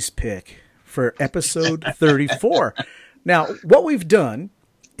Jerry's pick for episode 34. Now, what we've done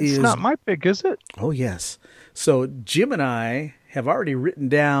is... It's not my pick, is it? Oh, yes. So Jim and I have already written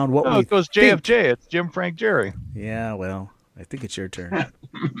down what we it goes think. JFJ. It's Jim, Frank, Jerry. Yeah, well, I think it's your turn.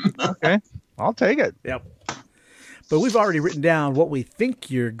 Okay, I'll take it. Yep. But we've already written down what we think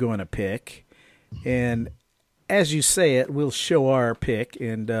you're going to pick. And as you say it, we'll show our pick.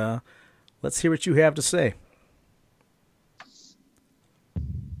 And let's hear what you have to say.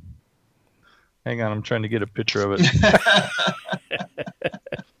 Hang on, I'm trying to get a picture of it.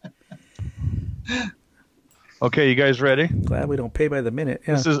 Okay, you guys ready? Glad we don't pay by the minute.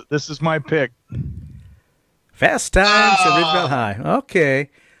 Yeah. This is my pick. Fast Times at Ridgemont High. Okay.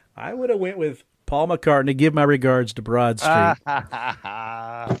 I would have went with Paul McCartney. Give my regards to Broad Street.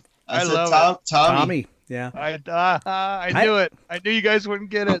 I love it. Tommy. Yeah. I knew it. I knew you guys wouldn't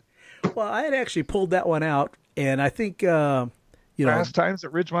get it. Well, I had actually pulled that one out, and I think Fast Times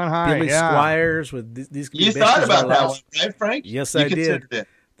at Ridgemont High. Billy Squires with these. You thought about that one, right, Frank? Yes, you I did. It.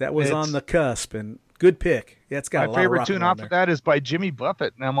 That was on the cusp, and good pick. Yeah, it's got a lot my of favorite rock tune on off there. of that is by Jimmy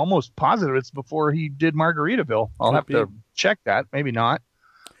Buffett, and I'm almost positive it's before he did Margaritaville. I'll have to check that, maybe not,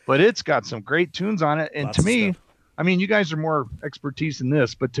 but it's got some great tunes on it. And Lots to of me, stuff. I mean, you guys are more expertise in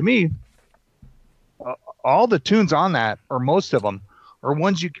this, but to me, all the tunes on that, or most of them, are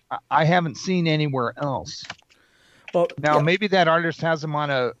ones I haven't seen anywhere else. Well, Now, maybe that artist has them on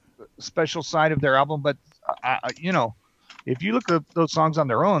a special side of their album, but if you look at those songs on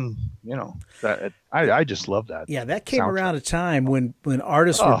their own, I just love that. Yeah, that came soundtrack. around a time when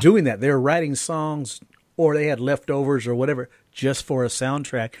artists were doing that. They were writing songs, or they had leftovers or whatever, just for a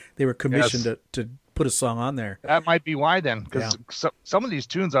soundtrack. They were commissioned to put a song on there. That might be why then, because some of these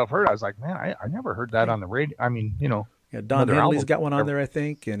tunes I've heard, I was like, man, I never heard that on the radio. I mean, Don another Henley's album. got one on there, I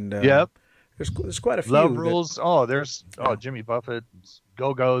think, and Yep. there's quite a few. Love Rules. There's Jimmy Buffett,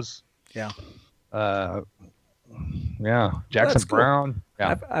 Go-Go's. Yeah. Jackson cool. Brown.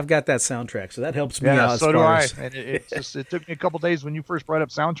 Yeah. I've got that soundtrack, so that helps me out. Yeah, as so do far I. as- And it took me a couple days when you first brought up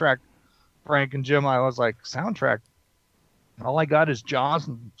soundtrack, Frank and Jim. I was like, soundtrack. All I got is Jaws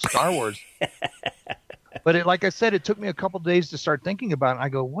and Star Wars. But like I said, it took me a couple days to start thinking about it. I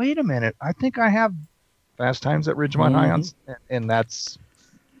go, wait a minute. I think I have Fast Times at Ridgemont High on, and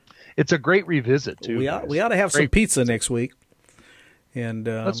it's a great revisit too. we ought to have some pizza next week, and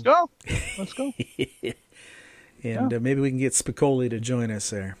Let's go. and maybe we can get Spicoli to join us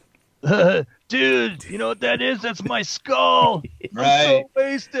there. Dude, you know what that is? That's my skull. Right. I'm so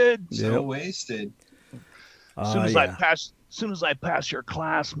wasted. So wasted. As soon as I pass your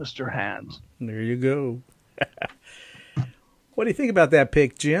class, Mr. Hands. There you go. What do you think about that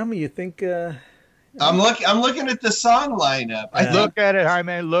pick, Jim? You think? I'm looking at the song lineup. Look at it,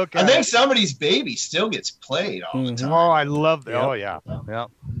 Jaime. Look at it. I think Somebody's Baby still gets played all the time. Oh, I love that. Yep. Oh, yeah. Yeah.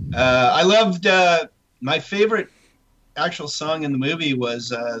 I loved my favorite actual song in the movie was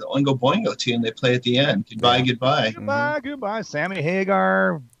the Oingo Boingo tune they play at the end. Goodbye, goodbye. Goodbye. Sammy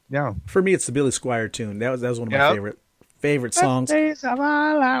Hagar. Yeah. For me, it's the Billy Squire tune. That was one of my favorite songs. It was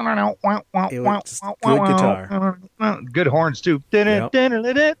good guitar. Good horns, too. Yep.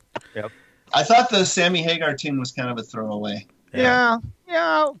 I thought the Sammy Hagar tune was kind of a throwaway. Yeah,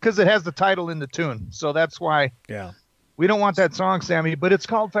 because it has the title in the tune. So that's why we don't want that song, Sammy, but it's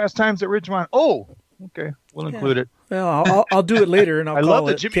called Fast Times at Ridgemont. Oh, okay. We'll include it. Well, I'll do it later, and I'll I call love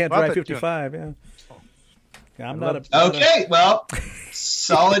the it Jimmy Can't Drive Buffett 55. Yeah. I'm not a... Okay, well,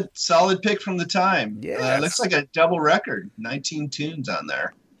 solid pick from the time. Yes. Looks like a double record. 19 tunes on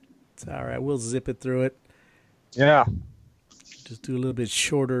there. It's all right. We'll zip it through it. Yeah. Just do a little bit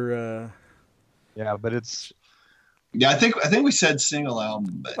shorter. Yeah, but it's... Yeah, I think we said single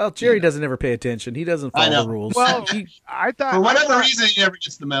album. But, Well, Jerry doesn't ever pay attention. He doesn't follow the rules. Well, I thought... For whatever reason, he never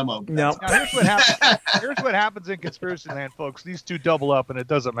gets the memo. No. Now, here's what happens. Here's what happens in Conspiracy Land, folks. These two double up, and it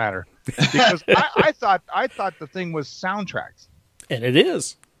doesn't matter because I thought the thing was soundtracks. And it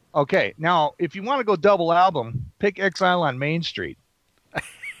is. Okay, now if you want to go double album, pick Exile on Main Street.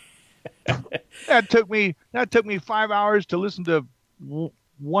 That took me 5 hours to listen to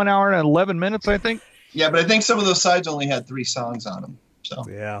 1 hour and 11 minutes, I think. Yeah, but I think some of those sides only had 3 songs on them. So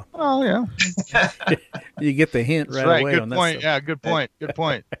Yeah. Oh yeah, You get the hint right away Good on that point. stuff. Yeah, good point. Good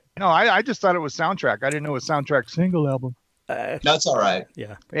point. No, I just thought it was soundtrack. I didn't know it was soundtrack single album. that's all right.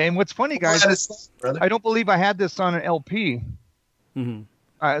 Yeah. And what's funny, guys, Brother. I don't believe I had this on an LP.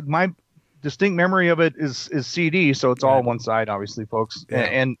 Mm-hmm. My distinct memory of it is CD, so it's all one side, obviously, folks. Yeah.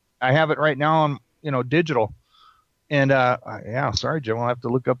 And I have it right now on digital. And sorry, Jim, I'll have to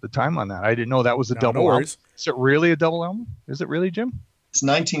look up the time on that. I didn't know that was a double no album. worries. Is it really a double album? Is it really, Jim? It's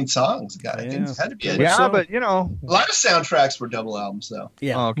 19 songs. God, I think it had to be. Yeah, so. but you know, A lot of soundtracks were double albums, though.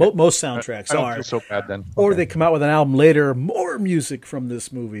 Yeah, Oh, okay. most soundtracks I don't are. feel so bad then. Or Okay. they come out with an album later, more music from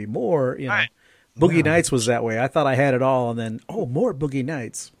this movie, more, you know. Right. Boogie Nights was that way. I thought I had it all, and then, more Boogie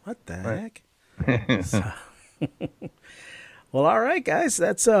Nights. What the heck? So- well, all right, guys.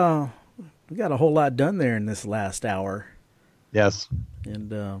 That's we got a whole lot done there in this last hour. Yes.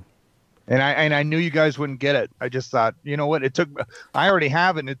 And And I knew you guys wouldn't get it. I just thought, you know what? I already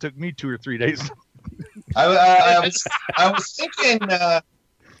have it, and it took me 2 or 3 days. I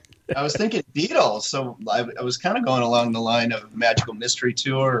was thinking Beatles, so I was kind of going along the line of Magical Mystery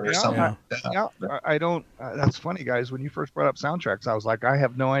Tour or something like that. Yeah, I don't. That's funny, guys. When you first brought up soundtracks, I was like, I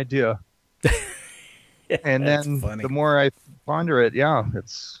have no idea. And that's then funny. the more I ponder it,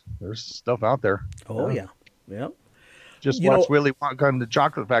 there's stuff out there. Oh yeah, yep. Just You watched know- Willy Wonka and the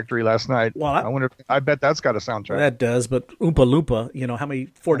Chocolate Factory last night. Well, I bet that's got a soundtrack. That does, but Oompa Loompa, you know how many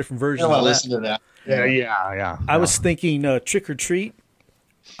 4 different I versions don't want of to that? listen to that. Yeah. I was thinking Trick or Treat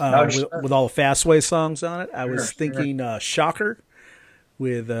Sure. with all the Fastway songs on it. I was Sure. thinking Shocker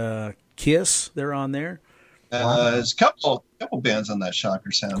with Kiss. They're on there. There's a couple bands on that Shocker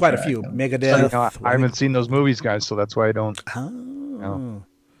soundtrack. Quite a few. Megadeth. I haven't seen those movies, guys, so that's why I don't. Oh.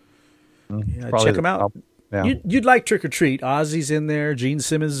 Yeah, Probably check them out. Yeah. You'd like Trick or Treat. Ozzy's in there. Gene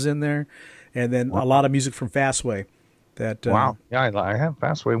Simmons is in there. And then a lot of music from Fastway. That, Wow. Yeah, I have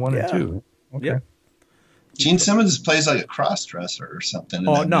Fastway 1 and 2. Okay. Yep. Gene Simmons plays like a cross-dresser or something.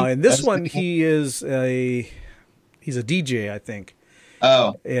 Oh, no. In this That's one, the- he's a DJ, I think.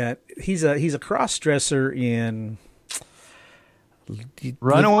 Oh, Yeah, he's a cross-dresser in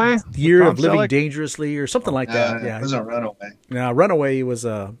Runaway? Year Tom of Living Selleck? Dangerously or something like that. it Yeah. was a Runaway. Now, Runaway was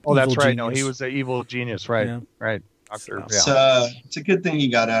a Oh, that's evil right. No, genius. he was an evil genius. Right. Yeah. Right. Doctor. It's a good thing he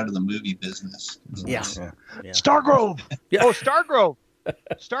got out of the movie business. Yeah. Yeah. Yeah. Stargrove. Yeah. Oh, Stargrove.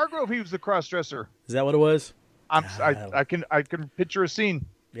 Stargrove. He was the cross-dresser. Is that what it was? I can picture a scene.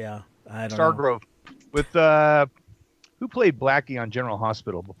 Yeah, I don't know. Stargrove with who played Blackie on General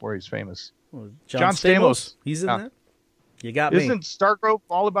Hospital before he's famous? Well, John Stamos. He's in Yeah. that. You got me. Isn't Stargrove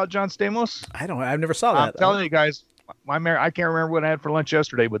all about John Stamos? I've never saw I'm that. telling you guys, I can't remember what I had for lunch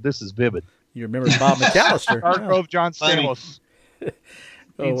yesterday, but this is vivid. You remember Bob McAllister? Stargrove, John Funny. Stamos. Gene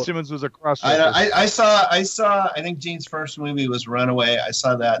Oh, Simmons was a cross-dresser. I saw. I think Gene's first movie was Runaway. I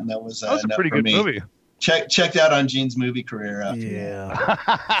saw that, and that was That was a enough pretty for good me. movie. Checked out on Gene's movie career after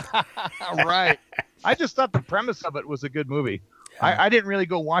that. yeah. Right. I just thought the premise of it was a good movie. I didn't really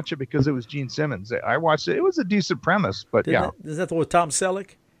go watch it because it was Gene Simmons. I watched it. It was a decent premise, but Is that the one with Tom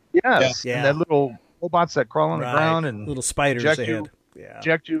Selleck? Yes. Yeah. And that little robots that crawl on the ground and little spiders inject they you. had. Yeah.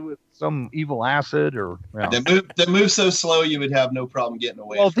 inject you with some evil acid or. Yeah. They move so slow you would have no problem getting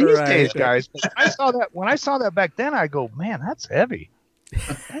away. Well, from these Right. days, guys, when I saw that back then, I go, man, that's heavy.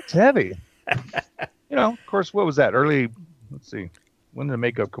 That's heavy. Of course, what was that? Let's see. When did the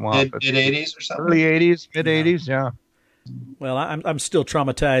makeup come off? mid 80s or something. Early 80s, mid 80s, yeah. Well, I'm still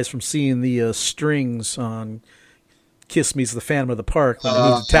traumatized from seeing the strings on Kiss Me's The Phantom of the Park when they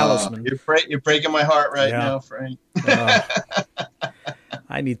moved the talisman. You're breaking my heart right Yeah. now, Frank.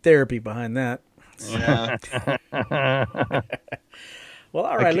 I need therapy behind that. Yeah. Well,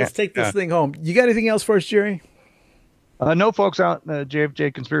 all right, let's can't- take this thing home. You got anything else for us, Jerry? No, folks, out in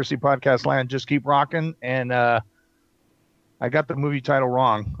JFJ Conspiracy Podcast land, just keep rocking. And I got the movie title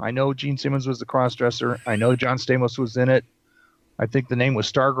wrong. I know Gene Simmons was the crossdresser. I know John Stamos was in it. I think the name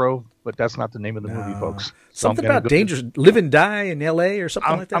was Stargrove, but that's not the name of the movie, folks. So Something I'm gonna about go- Dangerous Live and Die in L.A. or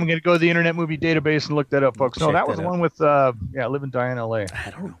something I'm like that? going to go to the Internet Movie Database and look that up, folks. No, Check that was that the out. one with Live and Die in L.A.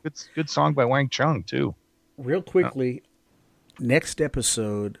 I don't know. Good song by Wang Chung, too. Real quickly, next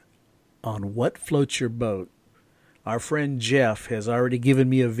episode on What Floats Your Boat, our friend Jeff has already given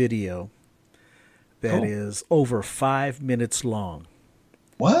me a video that is over 5 minutes long.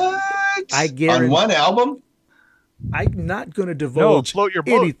 What? I guarantee- On one album? I'm not going to divulge Float Your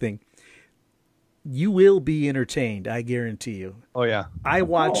Boat. anything. You will be entertained, I guarantee you. Oh, yeah. I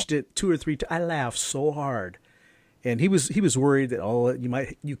watched it 2 or 3 times. I laughed so hard, and he was worried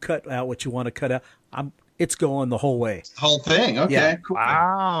that you cut out what you want to cut out. It's going the whole way. The whole thing. Okay, Yeah. cool.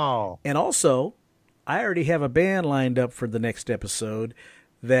 Wow. And also, I already have a band lined up for the next episode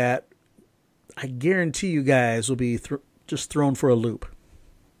that I guarantee you guys will be just thrown for a loop.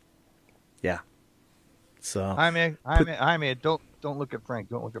 Yeah. So I mean, don't look at Frank.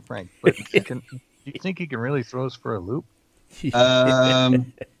 Don't look at Frank. But do you think he can really throw us for a loop? I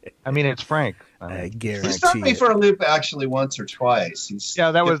mean, it's Frank. I He's guarantee thrown me it. for a loop actually once or twice. He's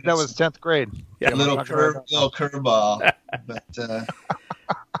Yeah, that was given us 10th grade. Yeah. a little curveball. But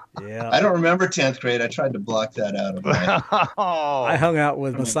Yeah. I don't remember 10th grade. I tried to block that out of my. I hung out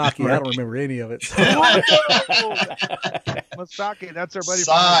with Masaki. I don't remember any of it. Masaki, that's our buddy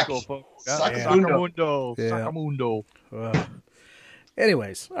Sock. from high school, folks. Sakamundo. Sakamundo.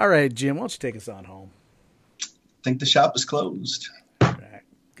 Anyways, all right, Jim, why don't you take us on home? I think the shop is closed. All right.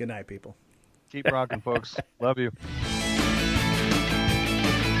 Good night, people. Keep rocking, folks. Love you.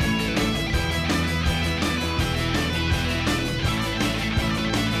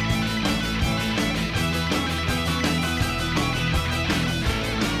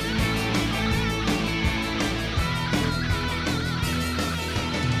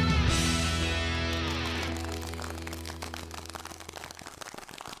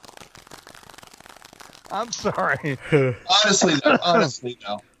 I'm sorry. Honestly,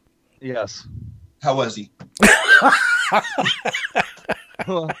 though. Yes. How was he?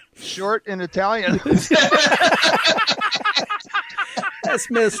 Short in Italian.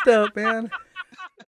 That's messed up, man.